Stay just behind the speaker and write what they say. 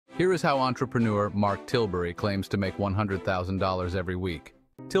Here is how entrepreneur Mark Tilbury claims to make $100,000 every week.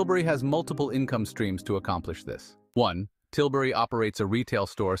 Tilbury has multiple income streams to accomplish this. 1. Tilbury operates a retail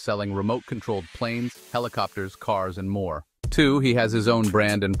store selling remote-controlled planes, helicopters, cars, and more. 2. He has his own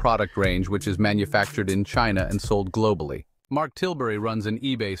brand and product range, which is manufactured in China and sold globally. Mark Tilbury runs an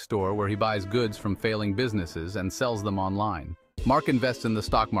eBay store where he buys goods from failing businesses and sells them online. Mark invests in the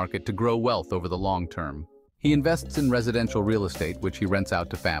stock market to grow wealth over the long term. He invests in residential real estate, which he rents out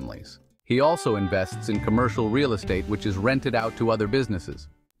to families. He also invests in commercial real estate, which is rented out to other businesses.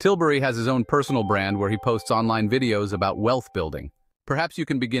 Tilbury has his own personal brand where he posts online videos about wealth building. Perhaps you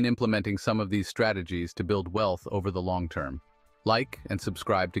can begin implementing some of these strategies to build wealth over the long term. Like and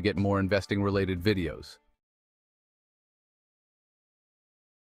subscribe to get more investing-related videos.